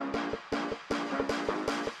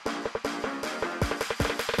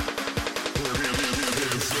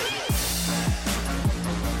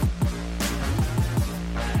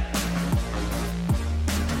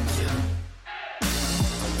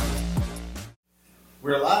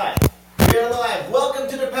We're live. We're live. Welcome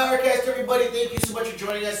to the PowerCast, everybody. Thank you so much for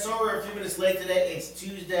joining us. So we're a few minutes late today. It's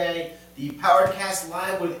Tuesday. The PowerCast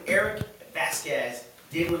live with Eric Vasquez,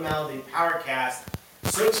 David Lamel, the PowerCast.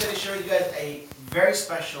 So excited to show you guys a very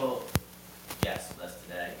special guest with us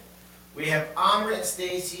today. We have Amrit and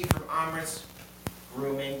Stacy from Amrit's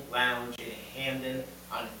Grooming Lounge in Hamden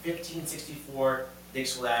on 1564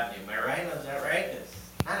 Dixwell Avenue. Am I right? Is that right? Yes.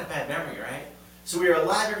 Not a bad memory, right? So we are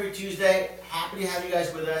live every Tuesday. Happy to have you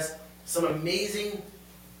guys with us. Some amazing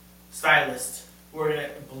stylists who are going to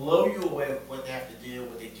blow you away with what they have to do,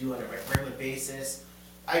 what they do on a regular basis.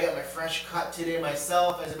 I got my fresh cut today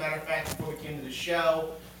myself, as a matter of fact, before we came to the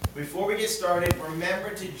show. Before we get started,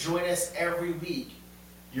 remember to join us every week.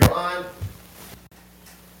 You're on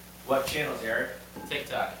what channels, Eric?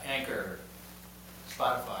 TikTok, Anchor,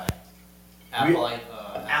 Spotify,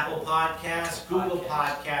 Apple Podcasts, Google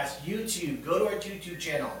Podcasts, YouTube. Go to our YouTube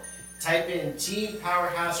channel. Type in Team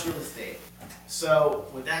Powerhouse Real Estate. So,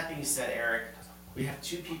 with that being said, Eric, we have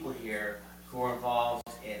two people here who are involved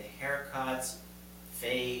in haircuts,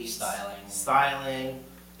 fades, styling.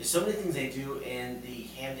 There's so many things they do in the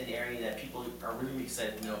Hamden area that people are really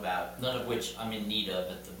excited to know about. None of which I'm in need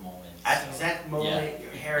of at the moment. At the exact moment,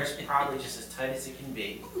 your hair is probably just as tight as it can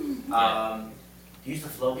be. Do you use the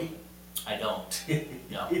Flowbee? I don't.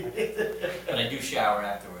 No. But I do shower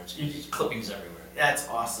afterwards. There's clippings everywhere. That's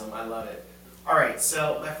awesome. I love it. All right,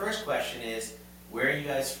 so my first question is, where are you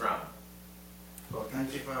guys from? Well,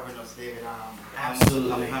 thank you for having us, David.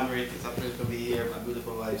 Absolutely. I'm Hamrit. It's a pleasure to be here. My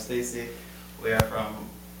beautiful wife, Stacy. We are from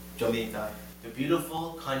Jamaica. The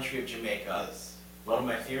beautiful country of Jamaica. Yes. One of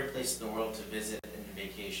my favorite places in the world to visit and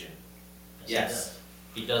vacation. Yes.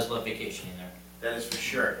 He does love vacationing there. That is for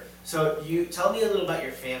sure. So you tell me a little about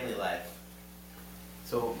your family life.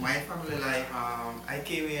 So my family life, I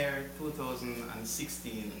came here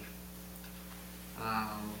 2016.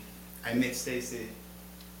 I met Stacy.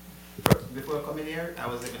 Before coming here, I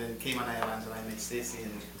was living in Cayman Islands and I met Stacy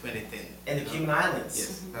in 2010. In the Cayman Islands?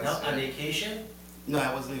 Yes. No, on vacation? No,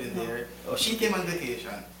 I was living there. Oh, she came on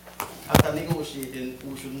vacation. After negotiating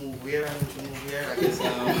who should move where and who should move where, I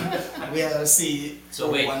guess we had to see.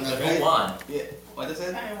 So wait, who won? Yeah. What is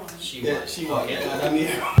it? I won. She Yeah, won. she won. Okay. Yeah, I mean,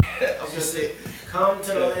 Just say, come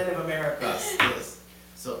to the land of America. yes, yes.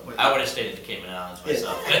 So, but I would have stayed at the Cayman Islands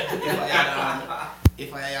myself.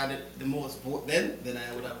 if I had the most vote then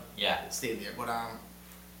I would have Yeah. stayed there. But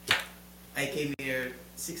I came here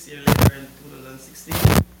 6 years later in 2016.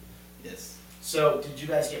 Yes, So, did you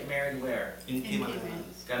guys get married where? in Cayman Cayman.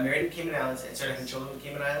 Islands. Got married in Cayman Islands and started having children in the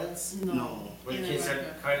Cayman Islands? No. Where the In kids are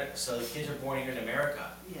America. kind of, so the kids are born here in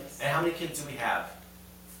America. Yes. And how many kids do we have?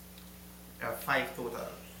 5 total.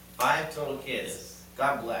 5 total kids. Yes.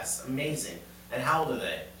 God bless. Amazing. And how old are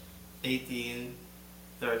they? 18,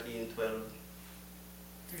 13, 12,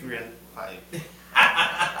 3 and 5.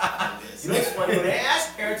 You know what's funny? When they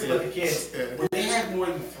ask parents about the kids, Yeah. when they have more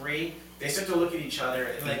than 3, they start to look at each other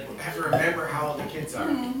and like have to remember how old the kids are.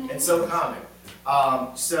 It's so common.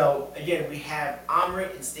 So again, we have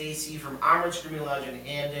Amrit and Stacy from Amrit's Grooming Lounge in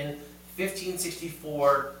Hamden,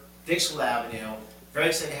 1564 Dixwell Avenue. Very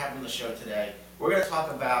excited to have them on the show today. We're going to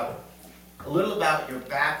talk about a little about your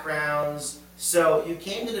backgrounds. So you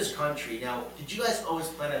came to this country. Now, did you guys always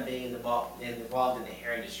plan on being involved in the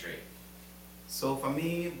hair industry? So for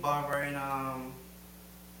me, barbering, I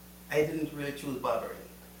didn't really choose barbering.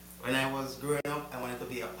 When I was growing up, I wanted to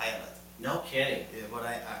be a pilot. No kidding. Yeah, but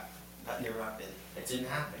that never happened. It didn't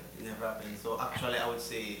happen. It never happened. So actually, I would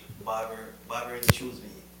say barbering chose me.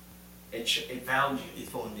 It found you. It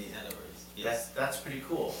found me, in other words. Yes. That's pretty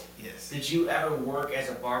cool. Yes. Did you ever work as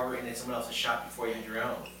a barber in someone else's shop before you had your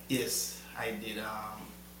own? Yes, I did.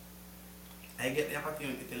 I get the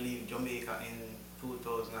opportunity to leave Jamaica in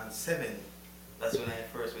 2007. That's when I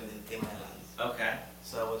first went in Cayman Islands. Okay.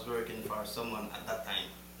 So I was working for someone at that time.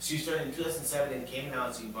 So you started in 2007 and came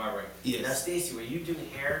out to barbering. Yes. Now, Stacy, were you doing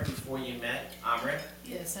hair before you met Amrit?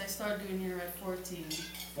 Yes, I started doing hair at 14.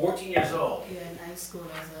 14 years old. Yeah, in high school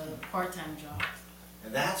as a part-time job.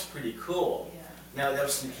 And that's pretty cool. Yeah. Now, that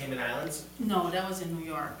was in the Cayman Islands? No, that was in New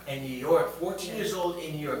York. In New York. 14 years old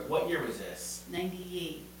in New York. What year was this?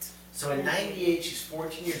 98. So in 98, she's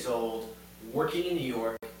 14 years old, working in New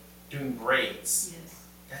York, doing braids. Yes.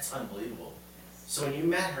 That's unbelievable. So when you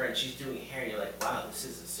met her and she's doing hair, you're like, wow, this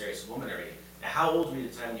is a serious woman already. Now, how old were you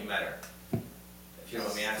at the time you met her? If you don't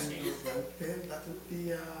mind me asking. That would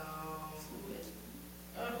be,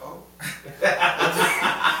 Oh.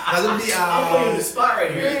 that would be, I'll put you on the spot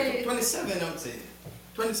right here. Great. 27, I would say.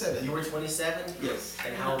 27. You were 27? Yes.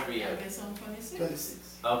 And how old were you? I guess I'm 26.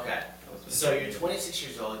 26. Okay. So you're 26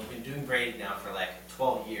 years old. You've been doing braiding now for like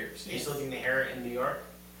 12 years. Are you Yes. still doing the hair in New York?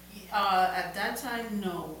 At that time,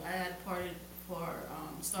 no. I had parted for,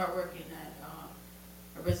 start working at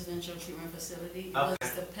a residential treatment facility. It was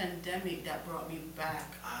Okay. the pandemic that brought me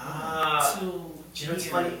back Ah. to Do you know what's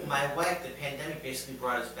here. funny? My wife, the pandemic basically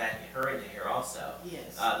brought us back, her into hair also.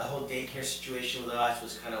 Yes. The whole daycare situation with us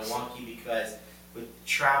was kind of wonky because with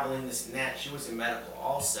traveling, this and that, she was in medical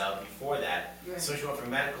also before that. Right. So she went from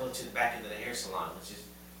medical to back into the hair salon, which is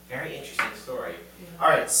a very interesting story. Yeah. All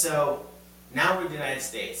right, so now we're in the United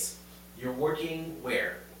States. You're working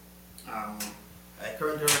where? I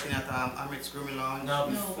currently working at Amit's Grooming Lounge. No,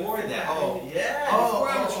 No, before before. that. Oh. Yeah.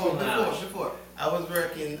 Before. I was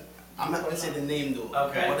working, I'm not gonna say the name though.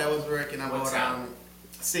 Okay. But I was working What about, town?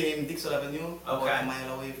 same Dixon Avenue, about Okay. a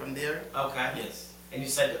mile away from there. Okay. Yes. And you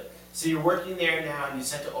said, so you're working there now and you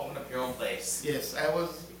said to open up your own place. Yes, I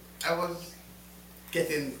was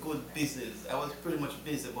getting good business. I was pretty much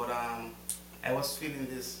busy, but I was feeling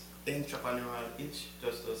this entrepreneurial itch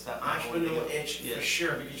just to start my own Entrepreneurial thing. itch for Yes.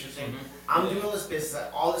 sure, because you're saying, Mhm. I'm doing all this business, I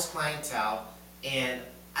have all this clientele, and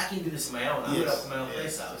I can do this on my own. I'm gonna open my own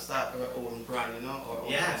place To up. start our own brand, you know, or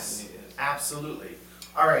own Yes. company, yes. Absolutely.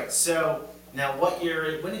 All right, so now what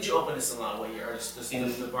year, when did you open the salon? What year, or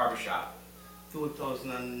the barbershop?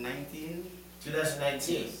 2019.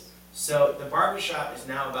 2019. Yes. So the barbershop is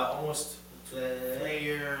now about almost 3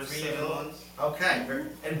 years, 3 7 years old. months. Okay.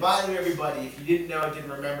 And by the way, everybody, if you didn't know,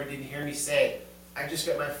 didn't remember, didn't hear me say, I just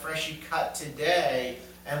got my freshie cut today.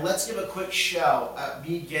 And let's give a quick show of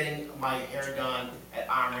me getting my hair done at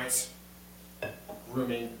Amrit's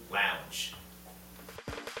Grooming Lounge.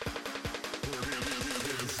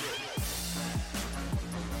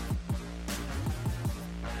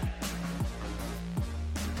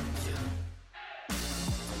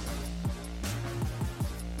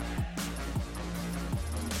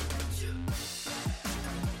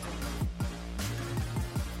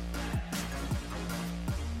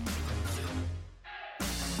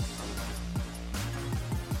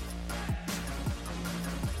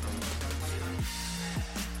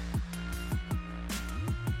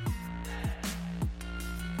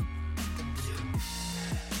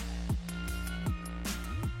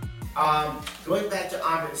 Going back to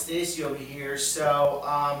Amrit and Stacy over here,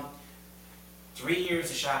 so 3 years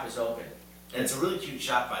the shop is open. And it's a really cute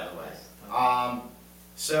shop, by the way.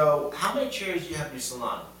 So how many chairs do you have in your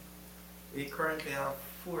salon? We currently have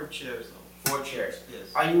 4 chairs now. 4 chairs. Yes.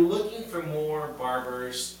 Are you looking for more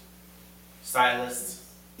barbers, stylists?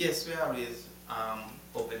 Yes, we always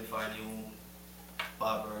open for new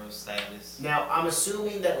barbers, stylists. Now, I'm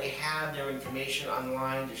assuming that we have their information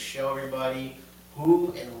online to show everybody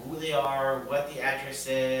who they are, what the address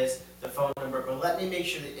is, the phone number, but let me make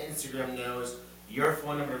sure that Instagram knows your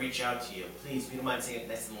phone number to reach out to you. Please, if you don't mind saying it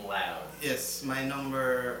nice and loud. Yes, my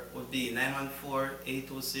number would be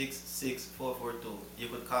 914-826-6442. You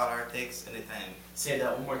could call or text anytime. Say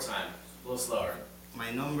that one more time, a little slower.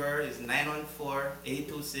 My number is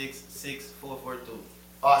 914-826-6442.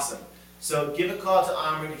 Awesome. So give a call to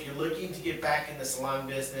Amrit if you're looking to get back in the salon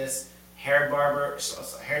business,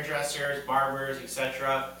 hairdressers, barbers,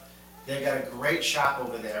 etc. They've got a great shop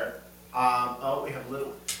over there. We have a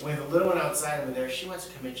little one outside over there. She wants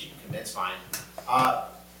to come in. She can come in. It's fine.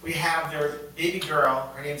 We have their baby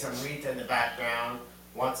girl. Her name's Amrita in the background.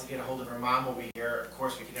 Wants to get a hold of her mom over here. Of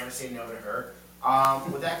course, we can never say no to her.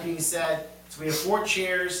 With that being said, so we have 4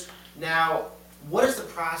 chairs. Now, what is the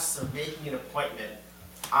process of making an appointment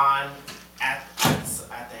at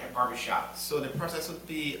the barber shop? So the process would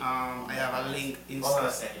be, I have a link Hold on a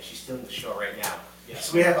inside. second, she's doing the show right now.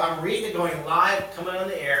 So we have Amrita going live, coming on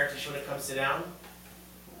the air. Does she want to come sit down?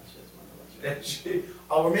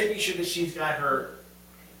 We're making sure that she's got her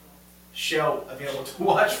show available to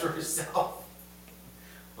watch for herself.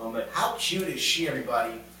 But how cute is she,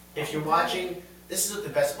 everybody? If you're watching, this is what the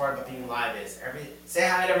best part about being live is. Say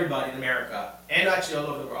hi to everybody in America, and actually all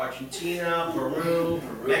over the world. Argentina, Peru,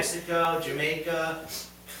 Mexico, Jamaica.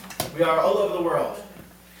 We are all over the world.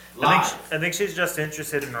 Live. I think she's just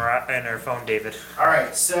interested in her phone, David. All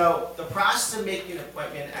right, so the process of making an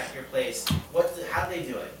appointment at your place, how do they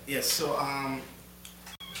do it? Yes, so on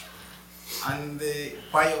the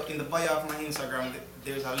bio, in the bio of my Instagram,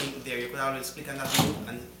 there's a link there. You can always click on that link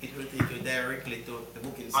and it will take you directly to the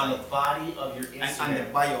booking On site. the body of your And on the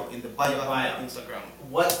Instagram. bio, in the bio of my Bio. Instagram.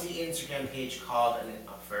 What's the Instagram page called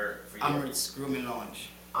for you? Amit's Grooming Lounge.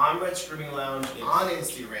 Amrit's Grooming Lounge Yes. on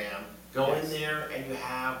Instagram. Go in Yes. there and you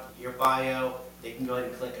have your bio. They can go ahead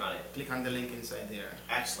and click on it. Click on the link inside there.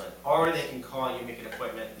 Excellent. Or they can call you, make an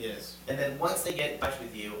appointment. Yes. And then once they get in touch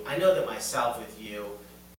with you, I know that myself with you,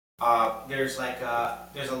 there's a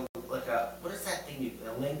like a, what is that thing,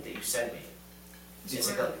 a link that you sent me? It's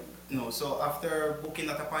like a, No, so after booking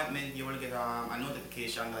that appointment, you will get a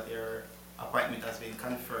notification that your appointment has been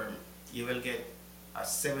confirmed. You will get a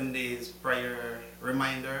 7 days prior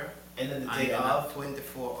reminder and then the and day then a of.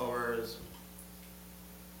 24 hours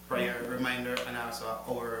prior reminder and also an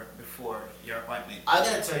hour before your appointment. I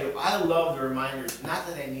gotta tell you, I love the reminders. Not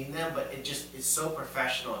that I need them, but it just is so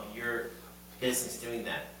professional of your business doing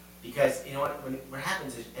that. Because you know what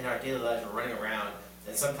happens is in our daily lives, we're running around,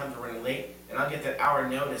 and sometimes we're running late, and I'll get that hour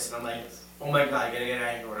notice, and I'm like, oh my god, I gotta get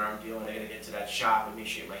out of here, what I'm doing, I gotta get to that shop and make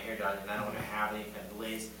sure I get my hair done, and I don't wanna have any kind of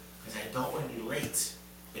delays, because I don't wanna be late.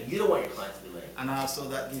 And you don't want your client to be late. And also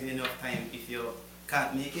that gives you enough time if you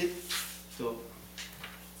can't make it to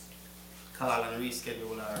call and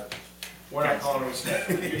reschedule or We're not calling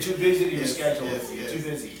reschedule. You're too busy to Yes, reschedule. yes, You're yes. too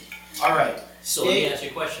busy. All right. So let me ask you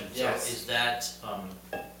a question. Yes.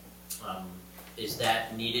 So is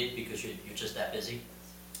that needed because you're just that busy?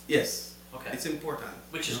 yes, Okay. it's important.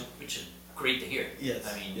 Which is great to hear. Yes.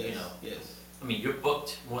 I mean, yes, you know, Yes. I mean, you're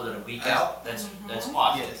booked more than a week Uh, out. That's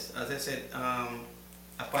awesome. Yes, as I said,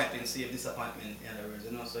 appointment save disappointment in other words,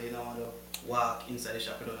 you know, so you don't want to walk inside the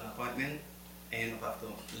shop without an appointment and you have to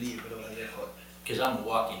leave without a record. Because I'm a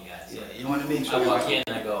walk-in guy. So Yeah, you want to make sure I walk in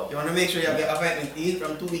and I go, you want to make sure you have your appointment in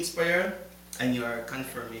from 2 weeks prior and you are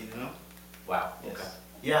confirming, you know? wow. Yes. Okay.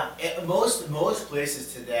 Yeah, most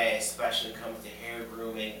places today, especially when it comes to hair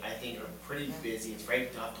grooming, I think are pretty busy. It's very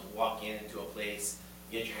tough to walk into a place,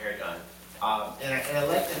 get your hair done. And I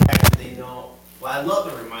like the fact that they know, well, I love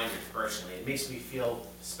the reminders personally. It makes me feel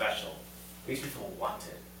special. It makes me feel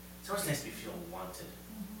wanted. It's always nice to be feeling wanted,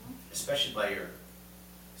 especially by your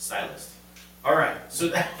stylist. All right, so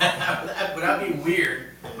without being weird,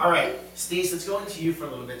 all right, Stacey, let's go into you for a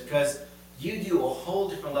little bit because you do a whole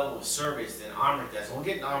different level of service than Amrit does. We'll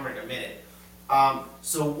get into Amrit in a minute.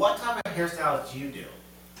 So what type of hairstyles do you do?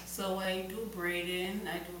 So I do braiding,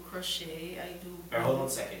 I do crochet, I do. All right, hold on a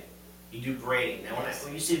second. You do braiding. Now,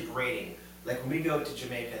 when you say braiding, like when we go to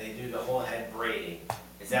Jamaica, they do the whole head braiding.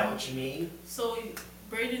 Is that what you mean? So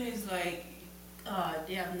braiding is like,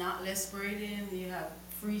 they have knotless braiding, you have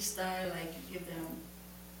freestyle, like you give them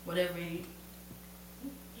whatever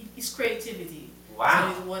it's creativity.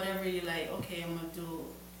 Wow. So it's whatever you like, okay, I'm gonna do,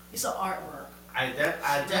 it's an artwork, I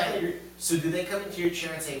definitely. So do they come into your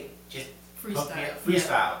chair and say, just hook me freestyle. up?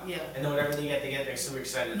 Freestyle. Yeah, And then whatever they get, they're super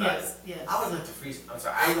excited about it. yes, yes. I would like to freestyle. I'm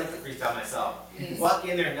sorry, I would like to freestyle myself. Yes. Walk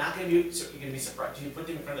in there, not gonna be. So you're gonna be surprised. Do you put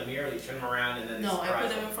them in front of the mirror? Or you turn them around and then. No, I put surprise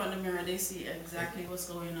them in front of the mirror, they see exactly what's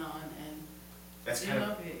going on and That's they kind of.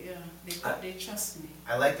 love it, yeah. They trust me.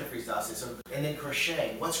 I like the freestyle. So and then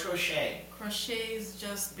crochet. What's crochet? Crochet is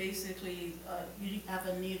just basically, you have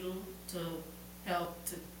a needle to help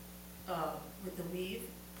to, with the weave,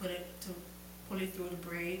 pull it through the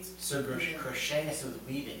braids. So Yeah. crochet has to do with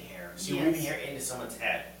weaving hair. So you're Yes. weaving hair into someone's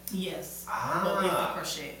head. Yes. But with the Ah.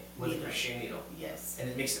 crochet. With a needle. crochet needle, Yes, and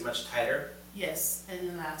it makes it much tighter. yes, and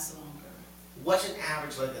it lasts longer. What's an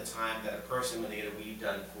average length of time that a person, when they get a weave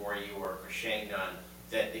done for you or crocheting done,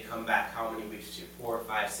 that they come back? How many weeks to? 4,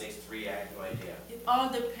 5, 6, 3? I have no idea. It all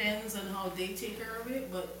depends on how they take care of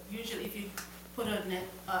it, but usually if you put a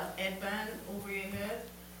headband over your head,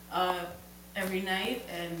 every night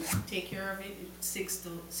and take care of it, 6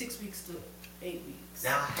 weeks to 8 weeks.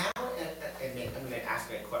 Now, how? I'm going to ask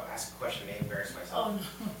a question. I may embarrass myself. Oh,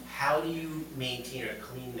 no. How do you maintain or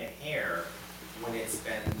clean the hair when it's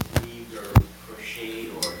been weaved or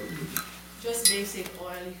crocheted or? Just basic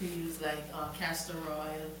oil, you can use like castor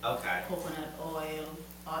oil, Okay. coconut oil,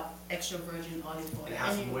 extra virgin olive oil. And how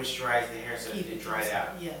to Any- moisturize the hair so keep it dries moist. out.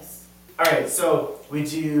 Yes, All right, so we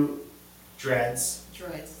do dreads.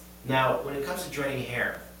 dreads, Now, when it comes to dreading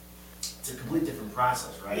hair, it's a completely different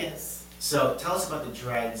process, right? yes. So tell us about the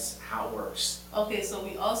dreads, how it works. Okay, so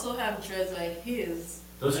we also have dreads like his,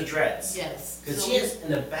 Those are dreads. yes. Because So he has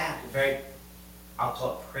in the back a very, I'll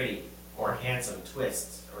call it pretty or handsome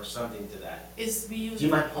twists or something to that. we use Do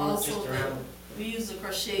you mind pulling it also, just around? we use the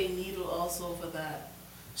crochet needle also for that.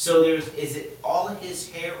 So is it all of his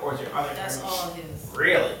hair or is there other hair? That's all his,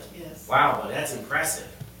 Really? yes. Wow, well, that's impressive.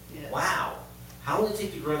 Yes. Wow. How long did it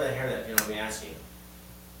take to grow that hair that, you know, me asking?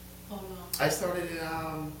 Oh, no. I started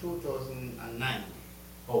in 2009.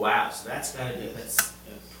 Oh, wow, so that's gotta be, Yes. that's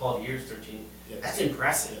Yes. 12 years, 13. Yes. That's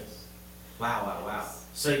impressive. Yes. Wow, wow, wow.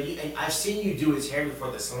 So and I've seen you do his hair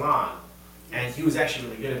before the salon, and he was actually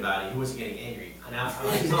really good about it. He wasn't getting angry. And I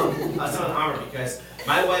was telling Amr because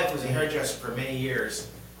my wife was a hairdresser for many years,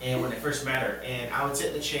 and when I first met her, and I would sit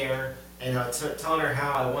in the chair, and I would telling her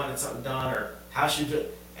how I wanted something done or how she would do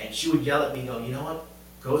it, and she would yell at me, go, you know what?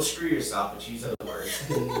 go screw yourself, but use other words.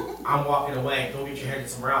 I'm walking away, go get your hair done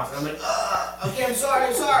somewhere else. And I'm like, okay, I'm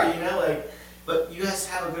sorry, you know, like, but you guys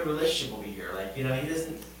have a good relationship over here. Like, you know, he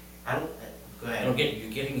doesn't, go I ahead. don't get it.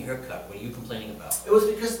 You're getting a haircut. What are you complaining about? It was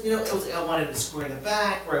because, you know, it was, I wanted to square in the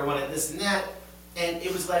back, or I wanted this and that. And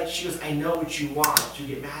it was like, she goes, I know what you want. You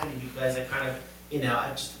get mad at me because I kind of, you know,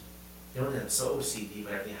 I just, you know, I'm so OCD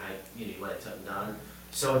about everything you want it done.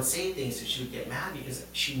 So I'd say things so she would get mad because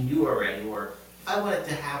she knew already, or if I wanted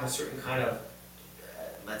to have a certain kind of,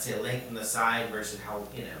 let's say, length on the side versus how,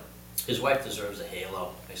 you know. His wife deserves a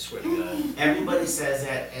halo. I swear to God. Everybody says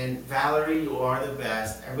that, and Valerie, you are the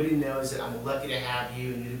best. Everybody knows that I'm lucky to have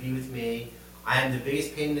you and you to be with me. I am the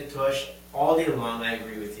biggest pain in the tush all day long. I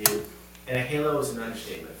agree with you. And a halo is an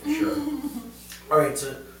understatement for sure. All right,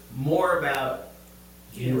 so more about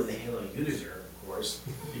you with the halo you deserve, of course,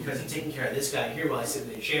 because you're taking care of this guy here while I sit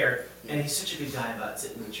in the chair, and he's such a good guy about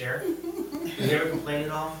sitting in the chair. Does he ever complain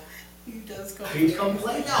at all? He does complain. He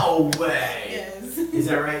complain? No way. Yes. Is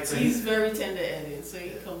that right? So He's very tender-headed, so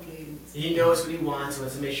he complains. he knows what he wants,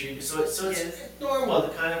 wants to make sure you. So it's Yes. normal to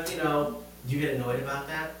kind of, you know. Do you get annoyed about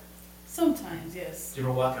that? Sometimes, yes. Do you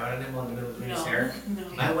ever walk out on him while in the middle of doing his No, hair? no.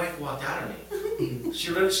 My wife walked out on me. She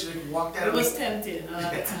like walked out It on me. was tempting a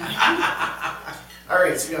lot of times. All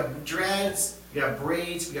right, so we got dreads, we got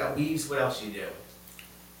braids, we got weaves. What else do you do?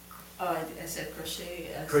 I said crochet.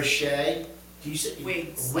 Crochet. Do you say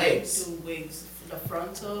Wigs. Wigs. I do wigs. The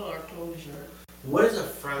frontal or closure. What is a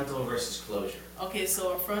frontal versus closure? Okay,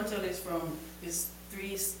 so a frontal is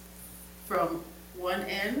three from one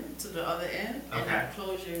end to the other end, and Okay. the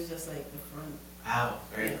closure is just like the front. Oh,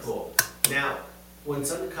 very Yes. cool. Now, when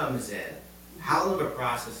someone comes in, how long of a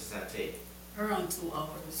process does that take? Around 2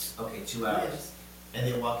 hours. Okay, 2 hours. Yes. And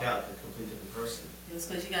they walk out a complete different person. Yes,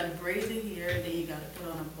 because you got to braid the hair, then you got to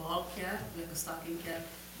put on a ball cap, like a stocking cap,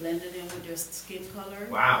 blend it in with your skin color,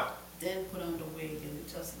 Wow. then put on the wig, and it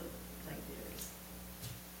just looks like theirs.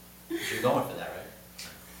 You're going for that, right?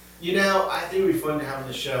 You know, I think it would be fun to have on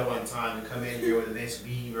the show one time to come in here with a nice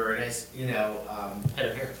weave or a nice, you know, Head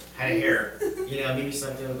of hair. head of hair. You know, maybe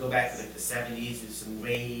something will go back to like the 70s with some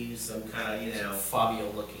waves, some kind of, you know,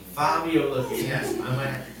 Fabio looking. Fabio looking. Yes, I might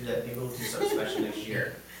have to do that. Maybe we'll do something special next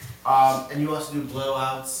year. And you also do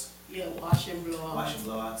blowouts, Yeah, wash and blow out. wash and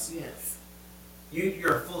blowouts. Yes.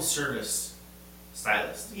 You're a full service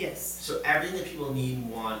stylist. Yes. So everything that people need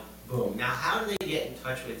and want, boom. Now, how do they get in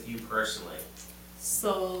touch with you personally?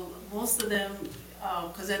 So most of them,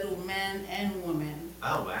 because I do men and women,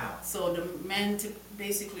 Oh, wow. so the men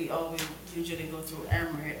basically always usually go through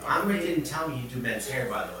Emirate. or Amrit they- didn't tell me you do men's hair,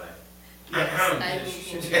 by the way. Yes,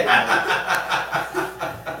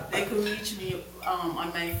 they could reach me on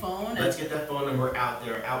my phone. Let's get that phone number out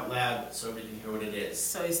there, out loud, so we can hear what it is.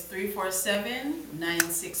 So it's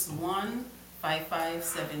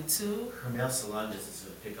 347-961-5572. Her nail salon business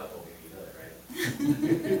will pick up over here, you know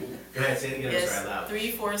that, right? Go ahead, say it again, Yes, sorry, loud.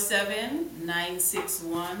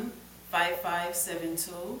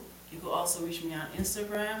 347-961-5572. You could also reach me on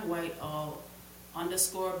Instagram,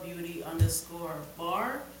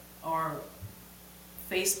 whiteall_beauty_bar, or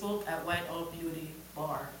Facebook at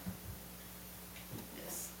whiteallbeautybar.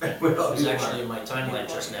 Yes. It was actually in my timeline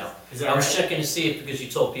just now. Is that I was right? checking to see if, because you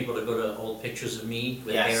told people to go to old pictures of me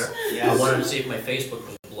with Yes, hair. yes. I wanted to see if my Facebook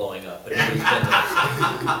was blowing up, but nobody's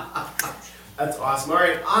been there. That's awesome. All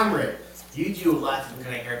right, Amrit, you do lots of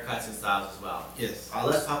different kind of haircuts and styles as well. Yes.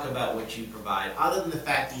 Let's talk about what you provide. Other than the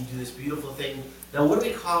fact that you do this beautiful thing, now what do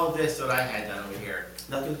we call this that I had done over here?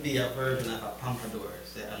 That would be a version of a pompadour,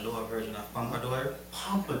 a lower version of pompadour.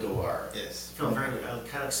 Pompadour. Yes. I feel very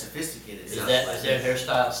kind of sophisticated. Is that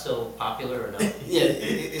hairstyle still popular or no? Yeah,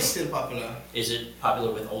 it's still popular. Is it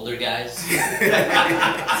popular with older guys?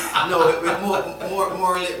 No, with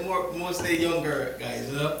mostly younger guys,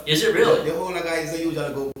 you know? Is it really? The older guys, they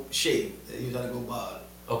usually go shave, they usually go bald.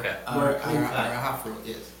 Okay. Or a afro,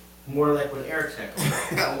 yes. More like what Eric's had.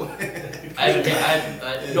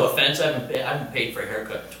 No offense, I haven't paid for a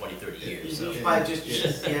haircut in 20, 30 years. So.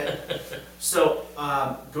 Yeah. So,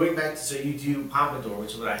 going back to, so you do pompadour,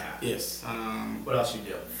 which is what I have. Yes. What else you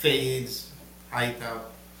do? Fades, high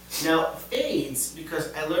top. Now, fades,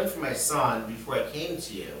 because I learned from my son before I came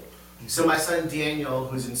to you. So my son Daniel,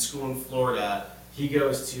 who's in school in Florida, he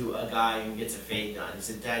goes to a guy who gets a fade done. He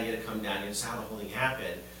said, Dad, you gotta come down here. This is how the whole thing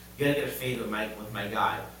happened. You gotta get a fade with my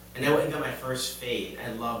guy. And I went and got my first fade.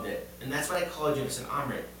 I loved it. And that's why I called you and said,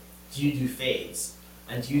 Amrit, do you do fades?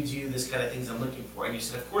 And do you do this kind of things I'm looking for? And you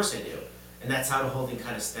said, of course I do. And that's how the whole thing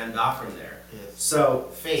kind of stemmed off from there. Yes. So,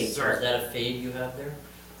 fades So are, is that a fade you have there?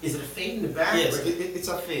 is it a fade in the back? Yes, or- it's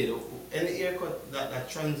a fade. Any haircut that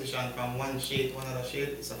transition from one shade to another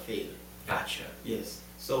shade is a fade. Gotcha. Yes.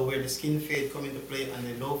 So where the skin fade come into play and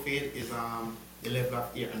the low fade is the level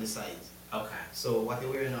of hair on the sides. Okay. So what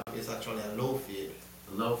you're wearing now is actually a low fade,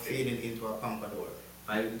 Low fade fading into a pompadour.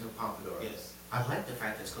 into a pompadour. Yes. I like the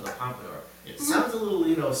fact that it's called a pompadour. It Yes. sounds a little,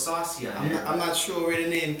 you know, saucy on there. I'm not sure where the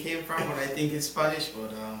name came from, but I think it's Spanish.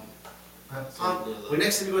 But Well,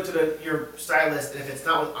 next time you go to your stylist, and if it's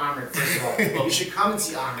not with Armor, first of all, well, you should come and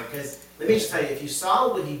see Armor, because let me just tell you, if you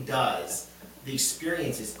saw what he does, the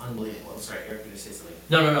experience is unbelievable. I'm sorry, Eric, you going to say something?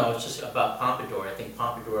 No, it's just about pompadour. I think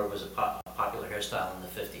pompadour was a popular hairstyle in the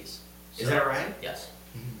 50s. Is that right? Yes.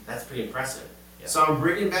 That's pretty impressive. Yeah. So I'm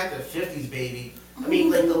bringing back the 50s, baby. I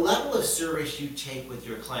mean, like the level of service you take with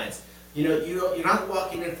your clients. You know, you're not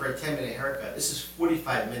walking in for a 10-minute haircut. This is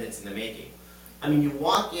 45 minutes in the making. I mean, you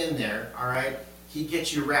walk in there, all right, he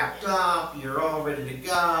gets you wrapped up, you're all ready to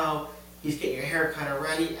go, he's getting your hair kind of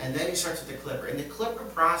ready, and then he starts with the clipper. And the clipper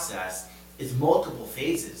process is multiple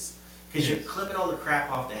phases, because you're clipping all the crap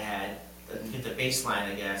off the head, get the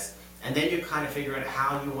baseline, I guess, and then you're kind of figuring out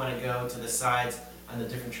how you want to go to the sides and the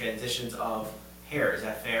different transitions of hair. Is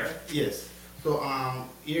that fair? yes. So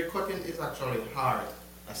ear cutting is actually hard,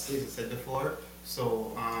 as Stacey said before.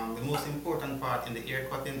 So the most important part in the ear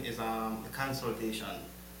cutting is the consultation.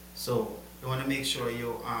 So you want to make sure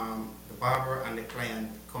you the barber and the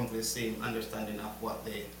client come to the same understanding of what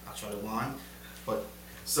they actually want. But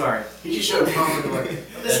Sorry, he just showed a pompadour.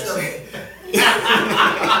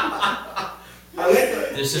 I like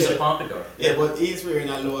the. This is a pompadour. yeah, but he's wearing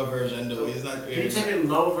a lower version though. He's not Can you wearing. take a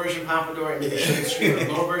low version pompadour and maybe show the screen what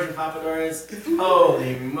a low version pompadour is?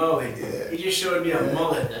 Holy moly! He just showed me a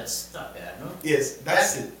mullet. That's not bad, no? Yes,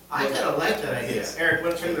 that's it. I kind of like that idea. Yes. Eric,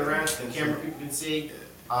 want to turn it around so the camera people can see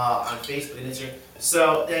on Facebook and Instagram.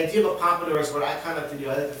 So the idea of a pompadour is what I kind of like to do.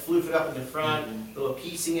 I like to floof it up in the front, a little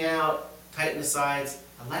piecing out, tighten the sides.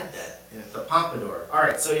 I like that. Yes. The pompadour. All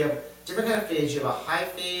right, so you have different kind of fades. You have a high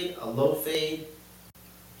fade, a low fade,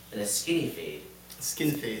 and a skinny fade.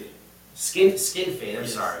 Skin fade. Skin fade. I'm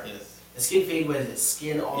Yes, sorry. Yes. A skin fade was it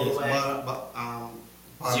skin all yes, the way? bottom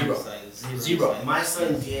Zero. size, Zero. size. My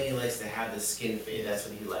son Yes. Danny likes to have the skin fade. That's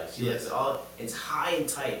what he likes. He likes Yes. it all. It's high and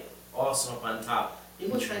tight, awesome up on top.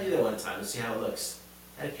 Maybe we'll try to do that one time and see how it looks.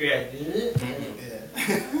 Out of curiosity.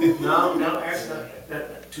 Yeah. No, Eric,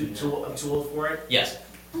 I'm too old for it. Yes.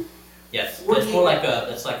 Yes. What It's do more you- like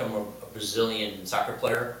a Brazilian soccer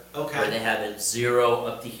player where Okay. they have it 0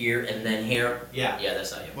 up to here and then here. Yeah. Yeah,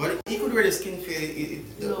 that's not you. But he could wear the skin fade.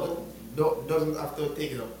 It No. doesn't have to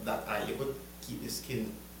take it up that high. You could keep the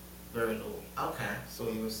skin very low. Okay. So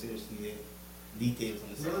you will seriously get details on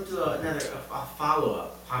the So we'll side. do a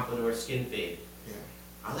follow-up pompadour skin fade. Yeah.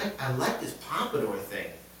 I like this pompadour thing.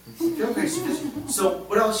 I feel very sophisticated. So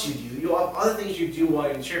what else you do? You have other things you do while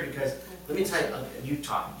you're in chair because let me tell you, you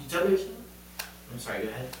talk. You tell me. I'm sorry. Go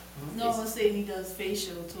ahead. No, I was saying he does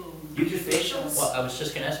facial too. You do facials? Well, I was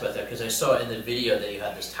just gonna ask about that because I saw in the video that you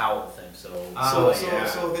had this towel thing. So Oh, yeah.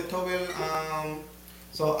 So the towel,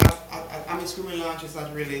 so I mean, swimming launch is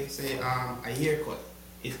not really say a haircut.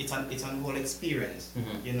 It's an whole experience,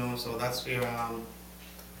 Mhm. you know. So that's where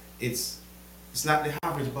it's not the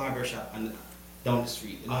average barber shop and down the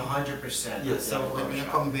street, you know. 100%. Yeah, so when you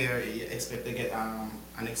come there, you expect to get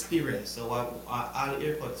an experience. So all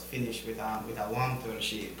haircuts finish with a warm tail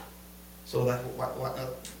shave. So that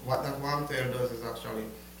what that warm tail does is actually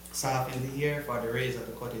soften the hair for the razor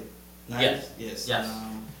to cut it nice. Yes. Yes. Yes.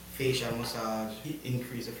 Facial massage,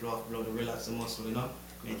 increase the flow of blood, relax the muscle, you know,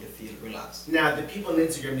 make you feel relaxed. Now the people on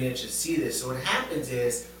Instagram need to see this. So what happens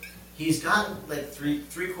is he's gotten like three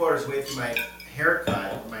quarters way through my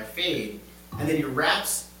haircut, my fade, and then he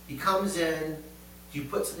wraps. He comes in. You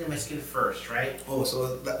put something on my skin first, right? Oh,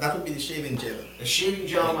 so that would be the shaving gel. The shaving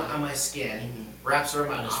gel on my skin wraps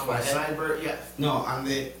around On his on my forehead? sideburn. Yeah. No, on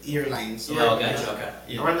the ear line. So Oh, gotcha, okay.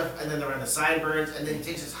 Yeah. And then around the sideburns, and then he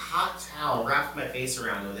takes this hot towel, wraps my face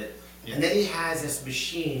around with it, Yeah. and then he has this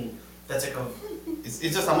machine that's like a It's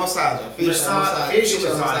just a massager.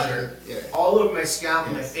 Facial massager. Yeah. all over my scalp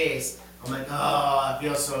and my Yes. face. I'm like, oh, it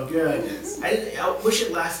feels so good. Yes. I wish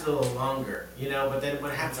it lasted a little longer, you know. But then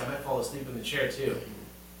what happens? I might fall asleep in the chair too.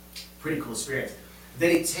 Pretty cool experience.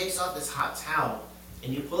 Then he takes off this hot towel,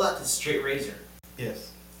 and you pull out this straight razor.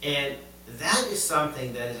 Yes. And that is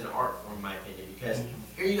something that is an art form, in my opinion, because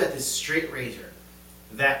here you got this straight razor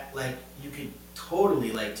that, like, you could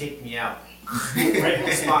totally, like, take me out right in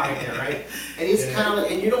the spot right there, right? And he's Yeah. kind of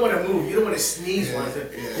like, and you don't want to move, you don't want to sneeze Yeah, once.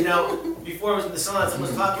 yeah. You know, before I was in the salon, someone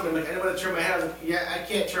was talking to me, like, I don't want to turn my head. I was like, yeah, I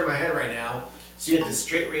can't turn my head right now. So you have this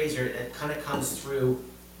straight razor that kind of comes through,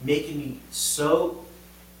 making me so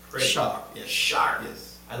pretty. Sharp. Yes. Sharp.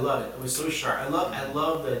 Yes. I love it. It was so sharp. I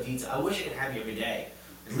love the detail. I wish I could have you every day,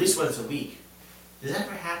 at least once a week. Does that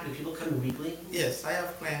ever happen? Do people come in weekly? Yes, I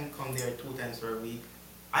have clients come there 2 times per week.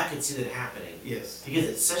 I could see that happening. Yes. Because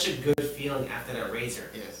it's such a good feeling after that razor.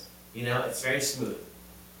 Yes. You know, it's very smooth.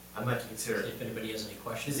 I might have to consider it. If anybody has any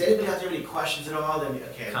questions. Does anybody out there have any questions at all? Then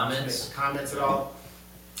okay. Comments? Comments at all?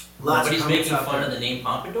 Lots of Nobody's comments making out fun there. of the name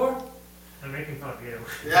Pompadour? I'm making fun of you.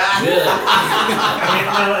 Yeah. Really? I mean,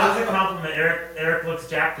 no, it was a compliment. Eric looks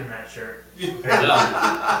jacked in that shirt.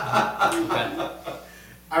 Yeah. Okay.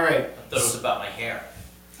 All right. I thought it was about my hair.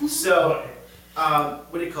 So,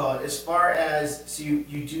 what do you call it? As far as so you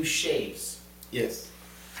do shaves. Yes.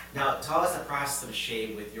 Now tell us the process of a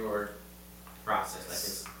shave with your process. Like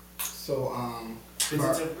it's So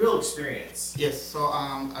because it's a real experience. yes. So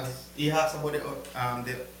as you asked about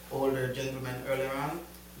the older gentleman earlier on,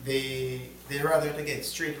 they rather to get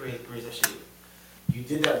straight razor shave. You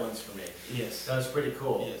did that once for me. Yes. That was pretty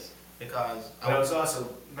cool. Yes. Because But I was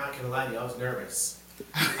also not gonna lie to you. I was nervous.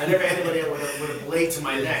 I never had anybody with a blade to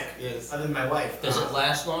my neck, Yes. other than my wife. Does it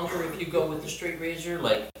last longer if you go with the straight razor?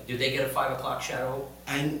 Like, do they get a 5 o'clock shadow?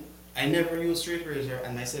 I never used straight razor,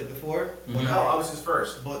 and I said before, Mhm. No, I was his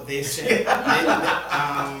first. but they said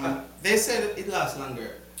they said it lasts longer.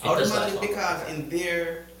 It does last Automatically, longer, because okay. in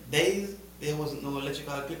their days there wasn't no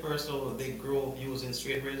electrical clipper, so they grew up using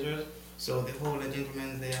straight razors. So the older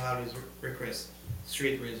gentlemen, they always request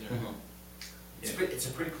straight razor. Mhm. It's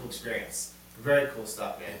a pretty cool experience. Very cool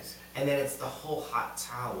stuff, man. Yes. And then it's the whole hot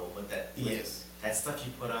towel with that. Yes. That stuff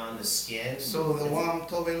you put on the skin. So the warm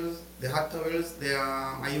towels, the hot towels, they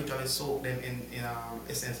I usually soak them in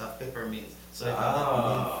essence of peppermint. So it has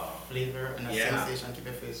Oh. a flavor and a Yeah. sensation, keep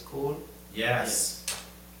your face cool. Yes.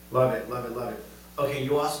 Love it, love it, love it. Okay,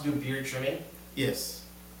 you also do beard trimming. Yes.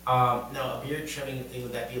 Now a beard trimming thing,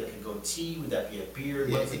 would that be like a goatee? Would that be a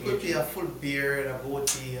beard? What Yes, is it a could beard be a full beard, a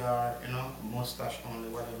goatee, or mustache only,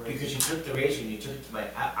 whatever. Because you took the razor and you took it to my.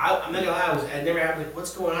 I'm not gonna lie, I never had like,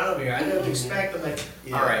 what's going on over here? I didn't expect. I'm like,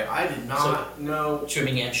 Yeah. all right, I did not know.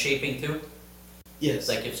 Trimming and shaping too? Yes. It's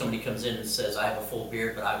like if somebody comes in and says, I have a full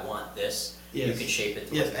beard, but I want this, you Yes. can shape it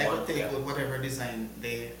to Yes, what I you would want. take Yeah. with whatever design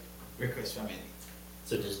they request from me.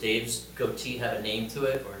 So does Dave's goatee have a name to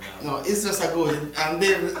it or no? No, it's just a goatee.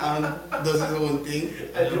 Dave does his own thing.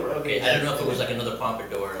 Okay, I don't know if it was like another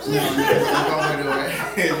pompadour or No, something. it's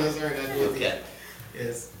just a goatee. Okay.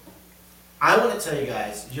 Yes. I want to tell you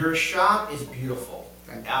guys, your shop is beautiful.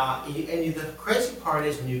 Thank And the crazy part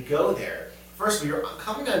is when you go there. First of all, you're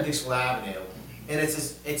coming on Dixwell Avenue, and it's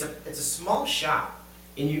a small shop,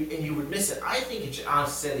 and you would miss it. I think it should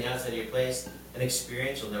honestly say on the outside of your place, an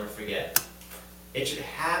experience you'll never forget. It should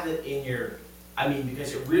have it in your,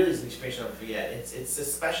 because it really is an experience you'll never forget. It's a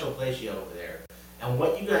special place you have over there, and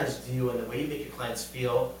what you guys do and the way you make your clients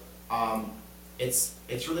feel, it's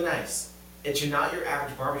really nice. It's not your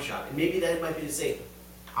average barbershop, and maybe that might be to say,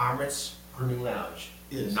 Amrit's Grooming Lounge,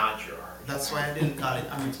 Yes. not your art. That's why I didn't call it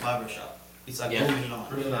Amit's Barbershop. It's a Yeah. grooming lounge.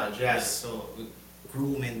 Grooming Lounge, yes. So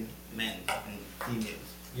grooming men and females.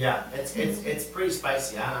 Yeah, it's pretty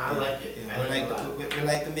spicy. I like it. Yeah, I we like it a lot. to we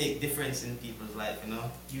like to make difference in people's life,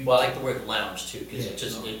 You- Well, I like the word lounge too, because Yeah, it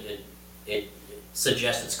just, no. it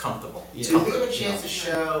suggests it's comfortable. So we didn't have a chance to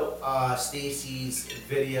show Stacy's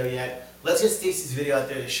video yet. Let's get Stacy's video out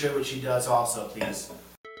there to show what she does also, please.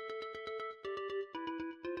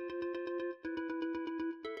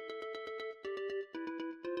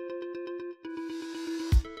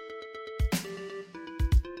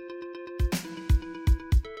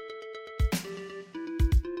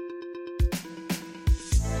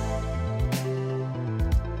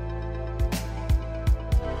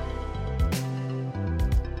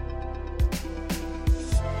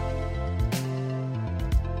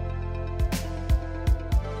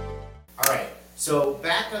 All right, so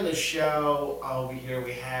back on the show over here,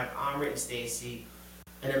 we have Amrit and Stacy,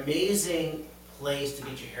 an amazing place to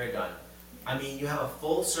get your hair done. You have a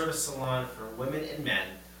full service salon for women and men,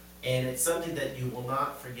 and it's something that you will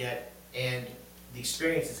not forget, and the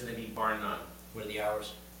experience is going to be bar none. What are the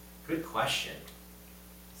hours? Good question.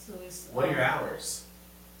 So it's. What are your hours?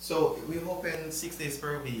 So we open 6 days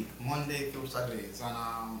per week, Monday through Saturdays.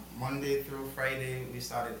 And Monday through Friday we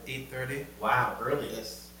start at 8:30. Wow, early.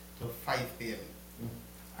 Yes, to 5 p.m.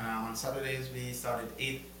 On Saturdays we start at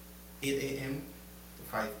 8 a.m. to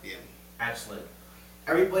 5 p.m. Excellent.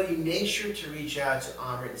 Everybody, make sure to reach out to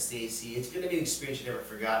Amrit and Stacy. It's going to be an experience you've never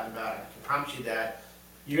forgotten about. I can promise you that.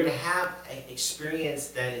 You're going to have an experience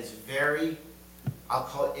that is very, I'll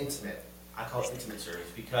call it intimate. I call it intimate service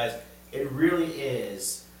because it really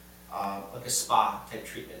is like a spa type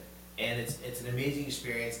treatment. And it's an amazing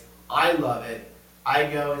experience. I love it. I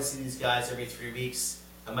go and see these guys every 3 weeks.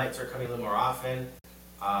 I might start coming a little more often.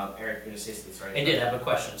 Eric, you're gonna say something, sorry. I did have a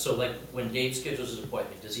question. So like, when Dave schedules his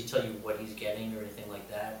appointment, does he tell you what he's getting or anything like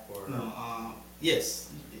that, or? No, yes,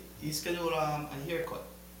 he scheduled a haircut.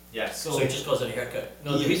 Yes. So he just goes on a haircut?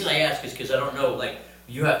 No, the Yes. reason I ask is because I don't know, like,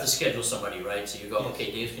 you have to schedule somebody, right? So you go,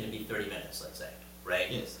 okay, Dave's gonna be 30 minutes, let's say,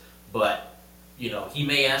 right? Yes. But, you know, he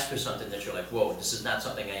may ask for something that you're like, whoa, this is not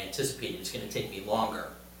something I anticipated, it's gonna take me longer.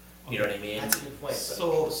 You know what I mean? That's a good point.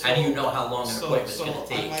 So How do you know how long an appointment's gonna on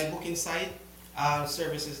take? my booking site,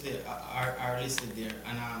 services there are listed there,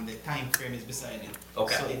 and the time frame is beside it.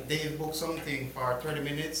 Okay. So if they book something for 30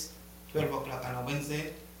 minutes, 12 o'clock on a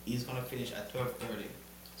Wednesday, he's gonna finish at 12:30.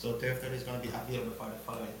 So 12:30 is gonna be available for the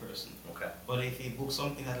following person. Okay. But if he books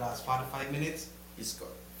something that lasts 45 minutes, he's got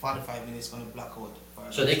 45 minutes gonna block out.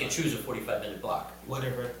 For So they can choose a 45-minute block?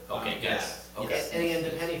 whatever. Okay, got it. yes, Okay. yes. And again,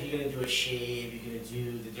 depending if you're gonna do a shave, you're gonna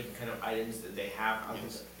do the different kind of items that they have on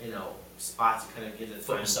Yes. the, you know, spots to kind of give it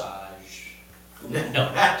Foot time. massage? No,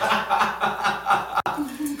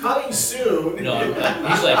 Coming soon. no,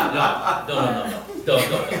 he's like, no,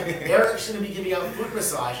 don't. Eric's gonna be giving out foot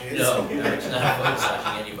massages. No, it's not foot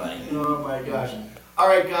massaging anybody. Oh my gosh. All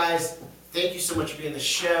right, guys. Thank you so much for being on the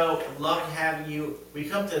show. Love having you. We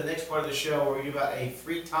come to the next part of the show where we give out a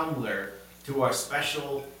free tumbler to our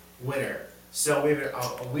special winner. So we have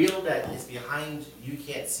a wheel that is behind. You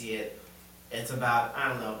can't see it. It's about, I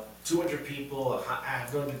don't know, 200 people. I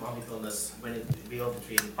have no idea how many people in this winning wheel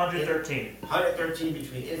between 113. 113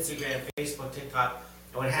 between Instagram, Facebook, TikTok.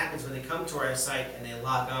 And what happens when they come to our site and they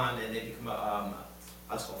log on and they become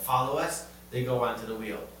let's call follow us, they go onto the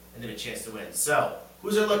wheel and they have a chance to win. So,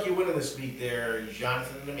 who's our lucky winner this week there,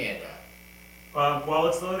 Jonathan and Amanda? While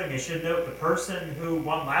it's loading, I should note the person who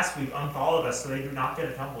won last week unfollowed us, so they do not get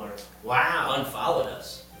a tumbler. Wow, Unfollowed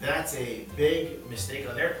us. that's a big mistake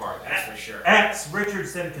on their part, that's for sure. X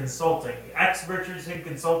Richardson Consulting. X Richardson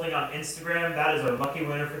Consulting on Instagram. That is our lucky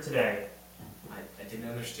winner for today. I didn't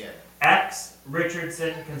understand. X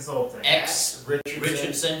Richardson Consulting. X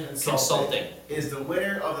Richardson Consulting. Is the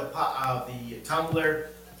winner of the tumbler.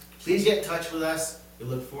 Please get in touch with us. We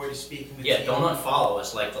look forward to speaking with you. Yeah, don't unfollow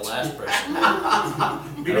us like the last person. Maybe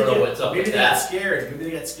I don't know what's up maybe with they got that. scared. Maybe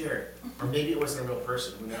they got scared. Or maybe it wasn't a real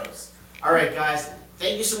person. Who knows? All right, guys.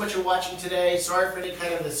 Thank you so much for watching today. Sorry for any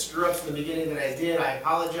kind of the screw-ups in the beginning that I did. I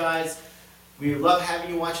apologize. We love having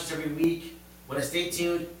you watch us every week. Want to stay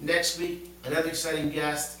tuned. Next week, another exciting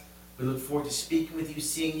guest. We look forward to speaking with you,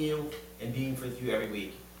 seeing you, and being with you every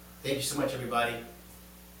week. Thank you so much, everybody.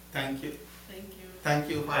 Thank you. Thank you. Thank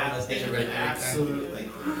you for having us. Thank you very much. Absolutely.